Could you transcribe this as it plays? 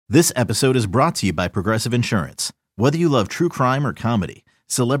This episode is brought to you by Progressive Insurance. Whether you love true crime or comedy,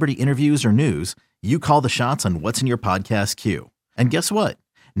 celebrity interviews or news, you call the shots on what's in your podcast queue. And guess what?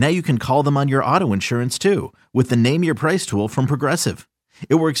 Now you can call them on your auto insurance too with the Name Your Price tool from Progressive.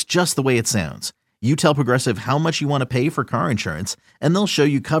 It works just the way it sounds. You tell Progressive how much you want to pay for car insurance, and they'll show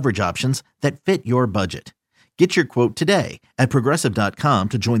you coverage options that fit your budget. Get your quote today at Progressive.com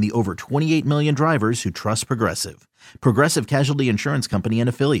to join the over 28 million drivers who trust Progressive. Progressive Casualty Insurance Company and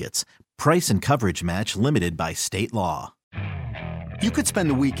Affiliates. Price and coverage match limited by state law. You could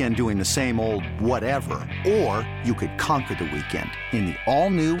spend the weekend doing the same old whatever, or you could conquer the weekend in the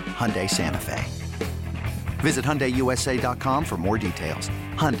all-new Hyundai Santa Fe. Visit HyundaiUSA.com for more details.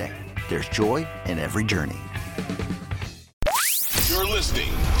 Hyundai, there's joy in every journey. You're listening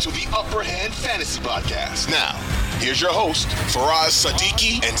to the Upper Hand Fantasy Podcast. Now, here's your host, Faraz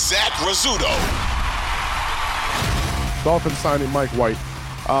Siddiqui and Zach Rizzuto. Dolphins signing Mike White.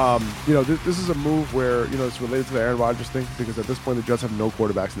 This is a move where, it's related to the Aaron Rodgers thing, because at this point the Jets have no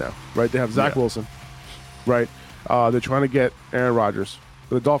quarterbacks now, right? They have Zach Wilson, right? They're trying to get Aaron Rodgers.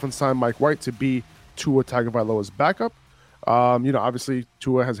 But the Dolphins signed Mike White to be Tua Tagovailoa's backup. Obviously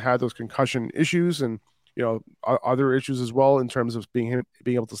Tua has had those concussion issues and, other issues as well in terms of being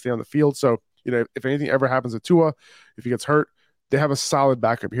able to stay on the field. So, if anything ever happens to Tua, if he gets hurt, they have a solid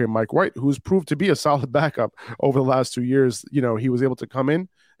backup here, Mike White, who's proved to be a solid backup over the last 2 years. He was able to come in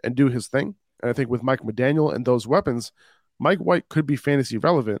and do his thing. And I think with Mike McDaniel and those weapons, Mike White could be fantasy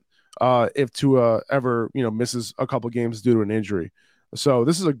relevant if Tua ever, misses a couple games due to an injury. So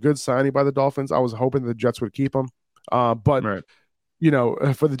this is a good signing by the Dolphins. I was hoping the Jets would keep him. But right.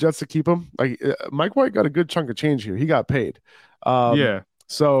 For the Jets to keep him, Mike White got a good chunk of change here. He got paid.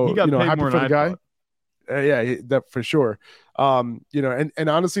 So, he got paid happy more for the than guy. That for sure. And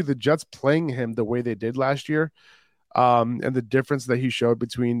honestly, the Jets playing him the way they did last year, and the difference that he showed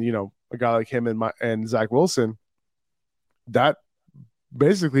between, a guy like him and Zach Wilson, that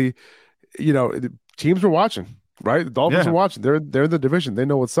basically, teams were watching, right? The Dolphins were watching. They're in the division. They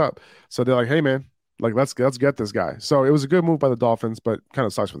know what's up. So they're like, hey, man, let's get this guy. So it was a good move by the Dolphins, but kind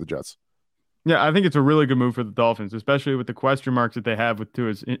of sucks for the Jets. Yeah, I think it's a really good move for the Dolphins, especially with the question marks that they have with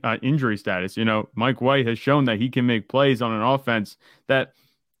Tua's injury status. Mike White has shown that he can make plays on an offense that,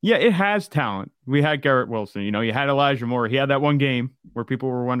 it has talent. We had Garrett Wilson. You had Elijah Moore. He had that one game where people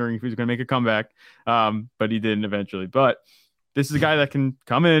were wondering if he was going to make a comeback, but he didn't eventually. But this is a guy that can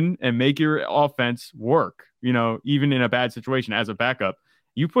come in and make your offense work, even in a bad situation as a backup.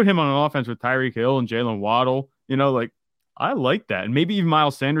 You put him on an offense with Tyreek Hill and Jalen Waddle, I like that. And maybe even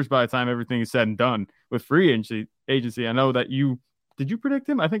Miles Sanders by the time everything is said and done with free agency. I know that did you predict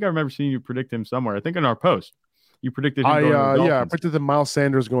him? I think I remember seeing you predict him somewhere. I think in our post, you predicted him going to the Dolphins. I predicted the Miles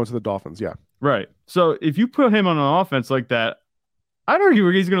Sanders going to the Dolphins. Yeah. Right. So if you put him on an offense like that, I'd argue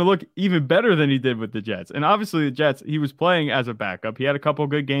he's going to look even better than he did with the Jets. And obviously the Jets, he was playing as a backup. He had a couple of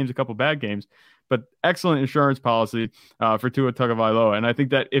good games, a couple of bad games, but excellent insurance policy for Tua Tagovailoa. And I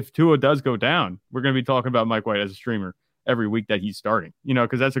think that if Tua does go down, we're going to be talking about Mike White as a streamer every week that he's starting,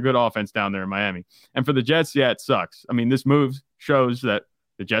 because that's a good offense down there in Miami. And for the Jets, it sucks. I mean, this move shows that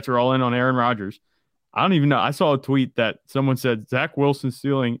the Jets are all in on Aaron Rodgers. I don't even know. I saw a tweet that someone said Zach Wilson's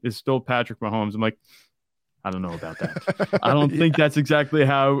ceiling is still Patrick Mahomes. I'm like, I don't know about that. I don't think that's exactly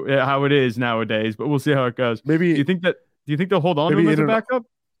how it is nowadays, but we'll see how it goes. Maybe. Do you think they'll hold on to him as a backup?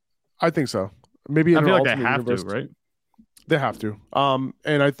 I think so. Maybe I feel like they have to, right? They have to.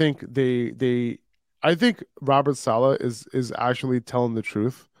 And I think I think Robert Saleh is actually telling the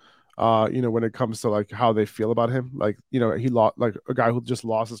truth. When it comes to how they feel about him, he lost a guy who just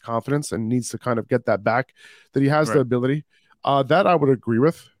lost his confidence and needs to kind of get that back. That he has the ability. That I would agree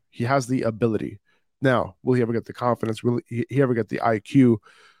with. He has the ability. Now, will he ever get the confidence? Will he ever get the IQ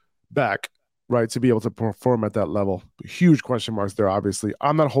back? Right, to be able to perform at that level? Huge question marks there. Obviously,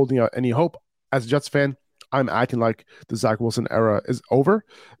 I'm not holding out any hope as a Jets fan. I'm acting like the Zach Wilson era is over.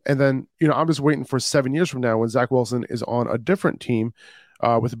 And then, I'm just waiting for 7 years from now when Zach Wilson is on a different team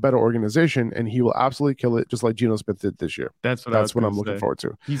with a better organization, and he will absolutely kill it just like Geno Smith did this year. That's what I'm looking forward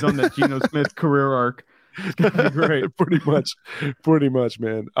to. He's on that Geno Smith career arc. It's going to be great. Pretty much,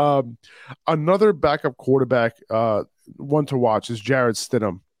 man. Another backup quarterback, one to watch is Jarrett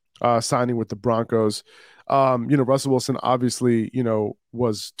Stidham, signing with the Broncos. Russell Wilson obviously,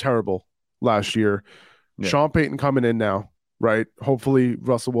 was terrible last year. Yeah. Sean Payton coming in now, right? Hopefully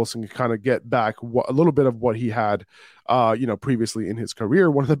Russell Wilson can kind of get back a little bit of what he had, previously in his career.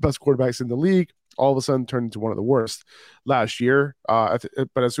 One of the best quarterbacks in the league, all of a sudden turned into one of the worst last year. But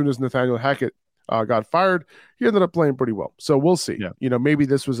as soon as Nathaniel Hackett got fired, he ended up playing pretty well. So we'll see. Yeah. Maybe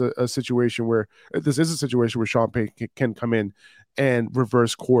this was a situation where Sean Payton can come in and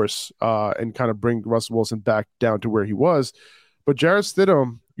reverse course and kind of bring Russell Wilson back down to where he was. But Jarrett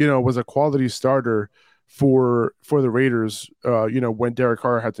Stidham, was a quality starter for the Raiders, when Derek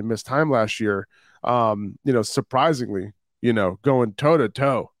Carr had to miss time last year, surprisingly, going toe to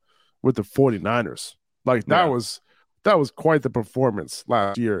toe with the 49ers. Like that was quite the performance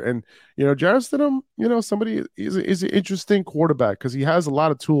last year. And, Jarrett Stidham, somebody is an interesting quarterback because he has a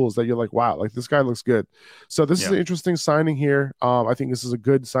lot of tools that you're like, wow, like this guy looks good. So this is an interesting signing here. I think this is a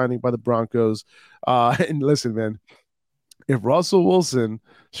good signing by the Broncos. And listen, man, if Russell Wilson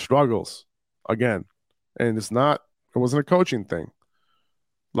struggles again, and it wasn't a coaching thing,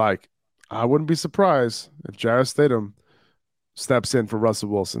 like I wouldn't be surprised if Jarrett Stidham steps in for Russell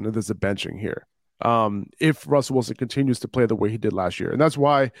Wilson and there's a benching here. If Russell Wilson continues to play the way he did last year. And that's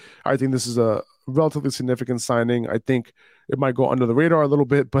why I think this is a relatively significant signing. I think it might go under the radar a little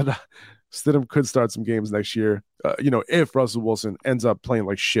bit, but Stidham could start some games next year, if Russell Wilson ends up playing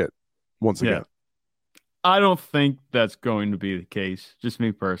like shit once again. I don't think that's going to be the case, just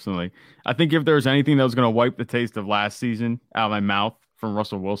me personally. I think if there was anything that was going to wipe the taste of last season out of my mouth from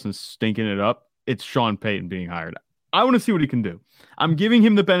Russell Wilson stinking it up, it's Sean Payton being hired. I want to see what he can do. I'm giving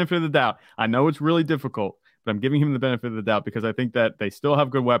him the benefit of the doubt. I know it's really difficult, but I'm giving him the benefit of the doubt because I think that they still have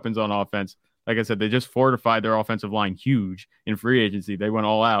good weapons on offense. Like I said, they just fortified their offensive line huge in free agency. They went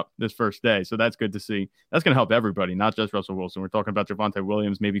all out this first day, so that's good to see. That's going to help everybody, not just Russell Wilson. We're talking about Javonte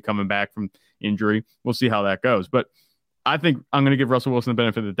Williams maybe coming back from injury. We'll see how that goes. But I think I'm going to give Russell Wilson the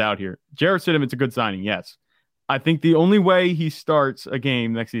benefit of the doubt here. Jarrett Stidham, it's a good signing, yes. I think the only way he starts a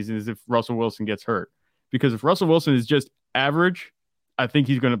game next season is if Russell Wilson gets hurt. Because if Russell Wilson is just average, I think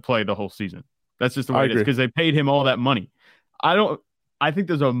he's going to play the whole season. That's just the way it is because they paid him all that money. I think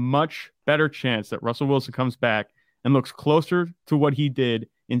there's a much better chance that Russell Wilson comes back and looks closer to what he did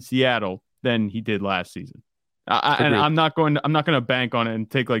in Seattle than he did last season. And I'm not going to bank on it and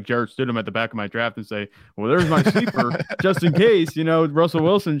take like Jarrett Stidham at the back of my draft and say, well, there's my sleeper just in case, Russell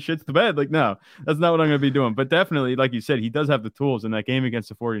Wilson shits the bed. Like, no, that's not what I'm going to be doing. But definitely, like you said, he does have the tools in that game against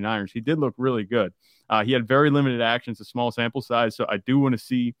the 49ers. He did look really good. He had very limited actions, a small sample size. So I do want to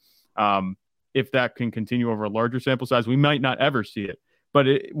see if that can continue over a larger sample size. We might not ever see it, but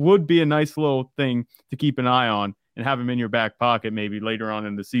it would be a nice little thing to keep an eye on and have him in your back pocket maybe later on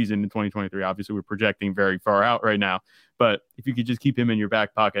in the season in 2023. Obviously, we're projecting very far out right now, but if you could just keep him in your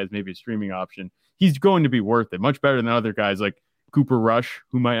back pocket as maybe a streaming option, he's going to be worth it. Much better than other guys like Cooper Rush,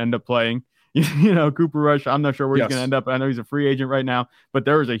 who might end up playing. Cooper Rush, I'm not sure where he's going to end up. I know he's a free agent right now, but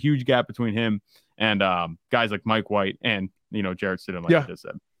there is a huge gap between him and guys like Mike White and, Jarrett Stidham, like I just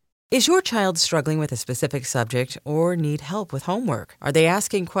said. Is your child struggling with a specific subject or need help with homework? Are they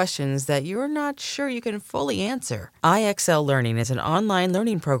asking questions that you're not sure you can fully answer? IXL Learning is an online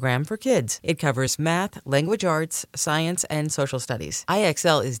learning program for kids. It covers math, language arts, science, and social studies.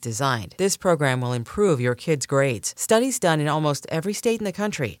 IXL is designed. This program will improve your kids' grades. Studies done in almost every state in the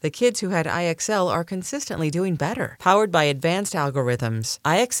country. The kids who had IXL are consistently doing better. Powered by advanced algorithms,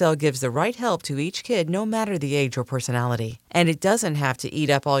 IXL gives the right help to each kid no matter the age or personality. And it doesn't have to eat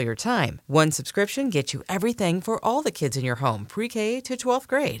up all your time. One subscription gets you everything for all the kids in your home, pre-K to 12th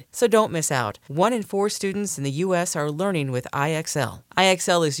grade. So don't miss out. 1 in 4 students in the U.S. are learning with IXL.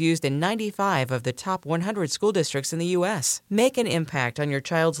 IXL is used in 95 of the top 100 school districts in the U.S. Make an impact on your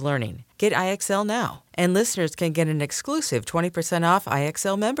child's learning. Get IXL now. And listeners can get an exclusive 20% off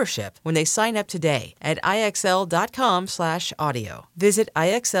IXL membership when they sign up today at IXL.com/audio. Visit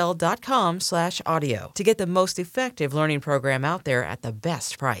IXL.com/audio to get the most effective learning program out there at the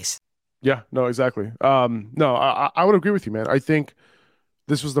best price. Yeah, no, exactly. No, I would agree with you, man. I think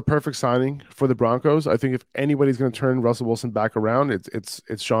this was the perfect signing for the Broncos. I think if anybody's going to turn Russell Wilson back around, it's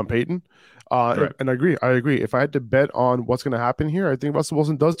Sean Payton. Right. And I agree. If I had to bet on what's going to happen here, I think Russell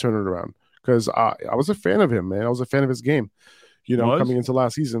Wilson does turn it around because I was a fan of him, man. I was a fan of his game, coming into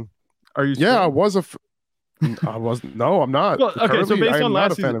last season. Are you? Yeah, I was I wasn't. No, I'm not. Well, okay, currently, so based on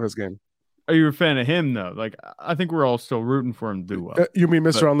last season, fan of his game. Are you a fan of him though? Like, I think we're all still rooting for him to do well. You mean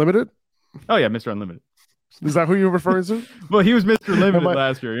Mr. Unlimited? Oh yeah, Mr. Unlimited. Is that who you're referring to? Well, he was Mr. Limited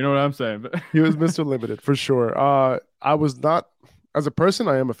last year. You know what I'm saying? But he was Mr. Limited for sure. I was not, as a person,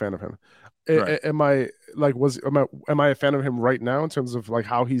 I am a fan of him. Right. Am I a fan of him right now in terms of like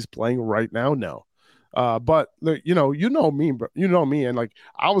how he's playing right now? No. But you know me, bro. You know me, and like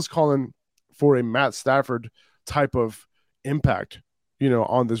I was calling for a Matt Stafford type of impact,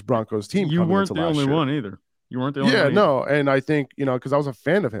 on this Broncos team. You weren't the only one either. You weren't the only one. Yeah, no, and I think because I was a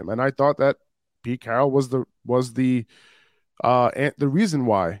fan of him, and I thought that Pete Carroll was the reason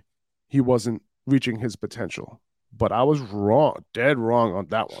why he wasn't reaching his potential. But I was wrong, dead wrong on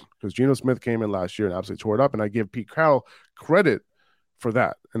that one, because Geno Smith came in last year and absolutely tore it up, and I give Pete Carroll credit for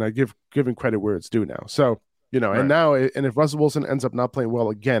that, and I give him credit where it's due now. So, right. and if Russell Wilson ends up not playing well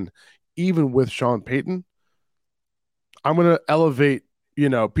again, even with Sean Payton, I'm going to elevate,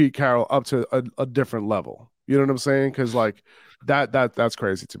 Pete Carroll up to a different level. You know what I'm saying? Because like that's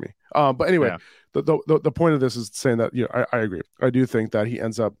crazy to me. But anyway, the point of this is saying that, I agree. I do think that he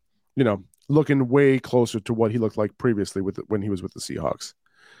ends up, looking way closer to what he looked like previously when he was with the Seahawks.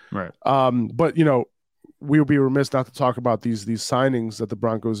 Right. But we would be remiss not to talk about these signings that the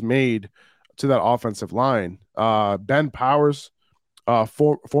Broncos made to that offensive line. Ben Powers,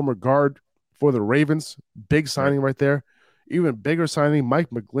 former guard for the Ravens, big signing right there. Even bigger signing, Mike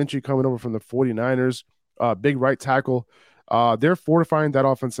McGlinchey coming over from the 49ers, big right tackle. They're fortifying that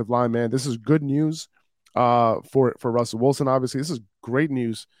offensive line, man. This is good news for Russell Wilson, obviously. This is great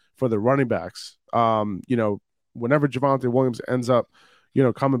news for the running backs. Whenever Javonte Williams ends up,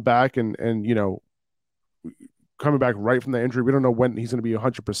 coming back and coming back right from the injury, we don't know when he's going to be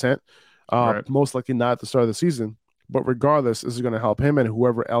 100%. Right. Most likely not at the start of the season. But regardless, this is going to help him and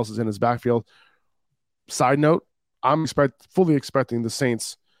whoever else is in his backfield. Side note, I'm fully expecting the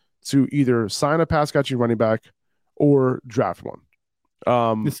Saints to either sign a pass-catching running back or draft one.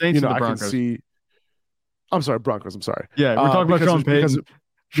 The Saints and the Broncos. I'm sorry, Broncos. I'm sorry. Yeah, we're talking about Sean Payton.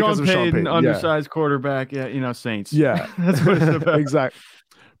 Sean Payton, undersized quarterback. Yeah, Saints. Yeah, that's what it's about. Exactly.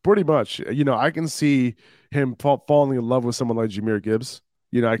 Pretty much. I can see him falling in love with someone like Jahmyr Gibbs.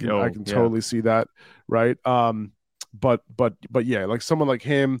 I can totally see that, right? But yeah, like someone like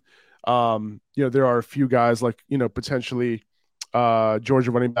him. There are a few guys like potentially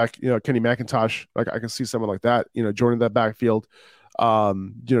Georgia running back, Kenny McIntosh. Like I can see someone like that, joining that backfield.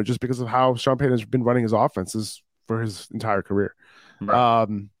 Just because of how Sean Payton has been running his offenses for his entire career. Right.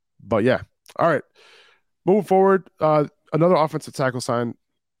 But yeah. All right. Moving forward, another offensive tackle signed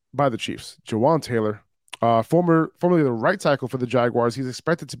by the Chiefs, Jawaan Taylor, formerly the right tackle for the Jaguars. He's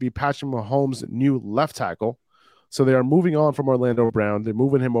expected to be Patrick Mahomes' new left tackle. So they are moving on from Orlando Brown. They're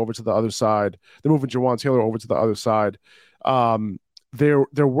moving him over to the other side. They're moving Jawaan Taylor over to the other side. There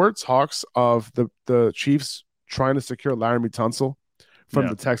were talks of the Chiefs trying to secure Laramie Tunsil from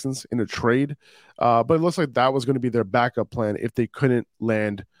the Texans in a trade. But it looks like that was going to be their backup plan if they couldn't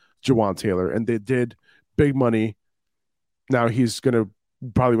land Jawaan Taylor. And they did. Big money. Now he's going to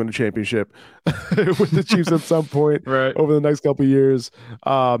probably win a championship with the Chiefs at some point over the next couple of years.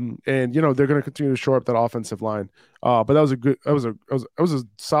 And they're going to continue to shore up that offensive line. But that was a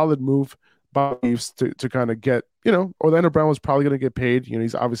solid move by the Chiefs to kind of get, Orlando Brown was probably going to get paid.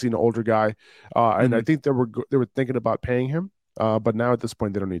 He's obviously an older guy. And I think they were thinking about paying him. But now at this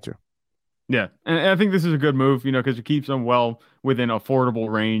point, they don't need to. Yeah. And I think this is a good move, because it keeps them well within affordable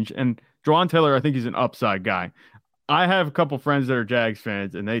range. And Jawaan Taylor, I think he's an upside guy. I have a couple friends that are Jags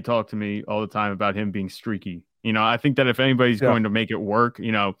fans, and they talk to me all the time about him being streaky. I think that if anybody's going to make it work, I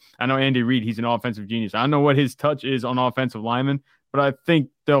know Andy Reid, he's an offensive genius. I don't know what his touch is on offensive linemen, but I think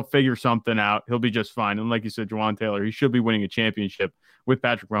they'll figure something out. He'll be just fine. And like you said, Jawaan Taylor, he should be winning a championship with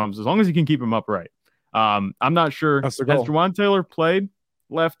Patrick Mahomes as long as he can keep him upright. I'm not sure. Has Jawaan Taylor played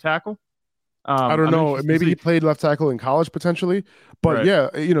left tackle? I don't know. Maybe he played left tackle in college potentially, but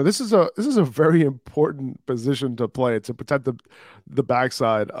this is a very important position to play to protect the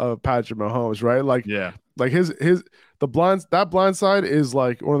backside of Patrick Mahomes, right? Like that blind side is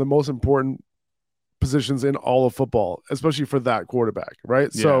like one of the most important positions in all of football, especially for that quarterback,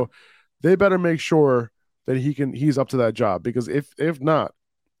 right? Yeah. So they better make sure that he's up to that job, because if not,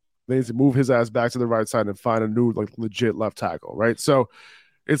 they need to move his ass back to the right side and find a new legit left tackle, right? So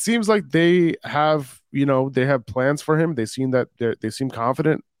it seems like they have plans for him. They seem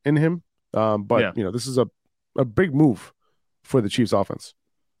confident in him. But this is a big move for the Chiefs offense.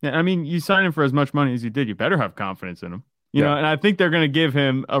 Yeah, I mean, you sign him for as much money as you did, you better have confidence in him. And I think they're going to give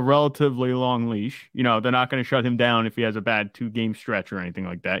him a relatively long leash. They're not going to shut him down if he has a bad 2-game stretch or anything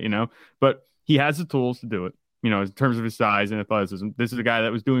like that, But he has the tools to do it, in terms of his size and athleticism. This is a guy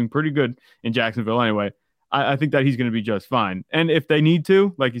that was doing pretty good in Jacksonville anyway. I think that he's going to be just fine. And if they need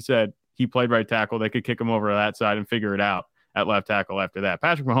to, like you said, he played right tackle. They could kick him over to that side and figure it out at left tackle after that.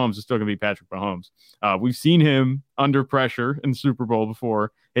 Patrick Mahomes is still going to be Patrick Mahomes. We've seen him under pressure in the Super Bowl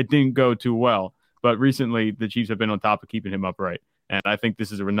before. It didn't go too well. But recently, the Chiefs have been on top of keeping him upright. And I think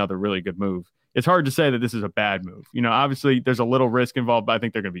this is another really good move. It's hard to say that this is a bad move. Obviously, there's a little risk involved, but I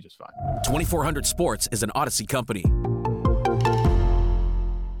think they're going to be just fine. 2400 Sports is an Odyssey company.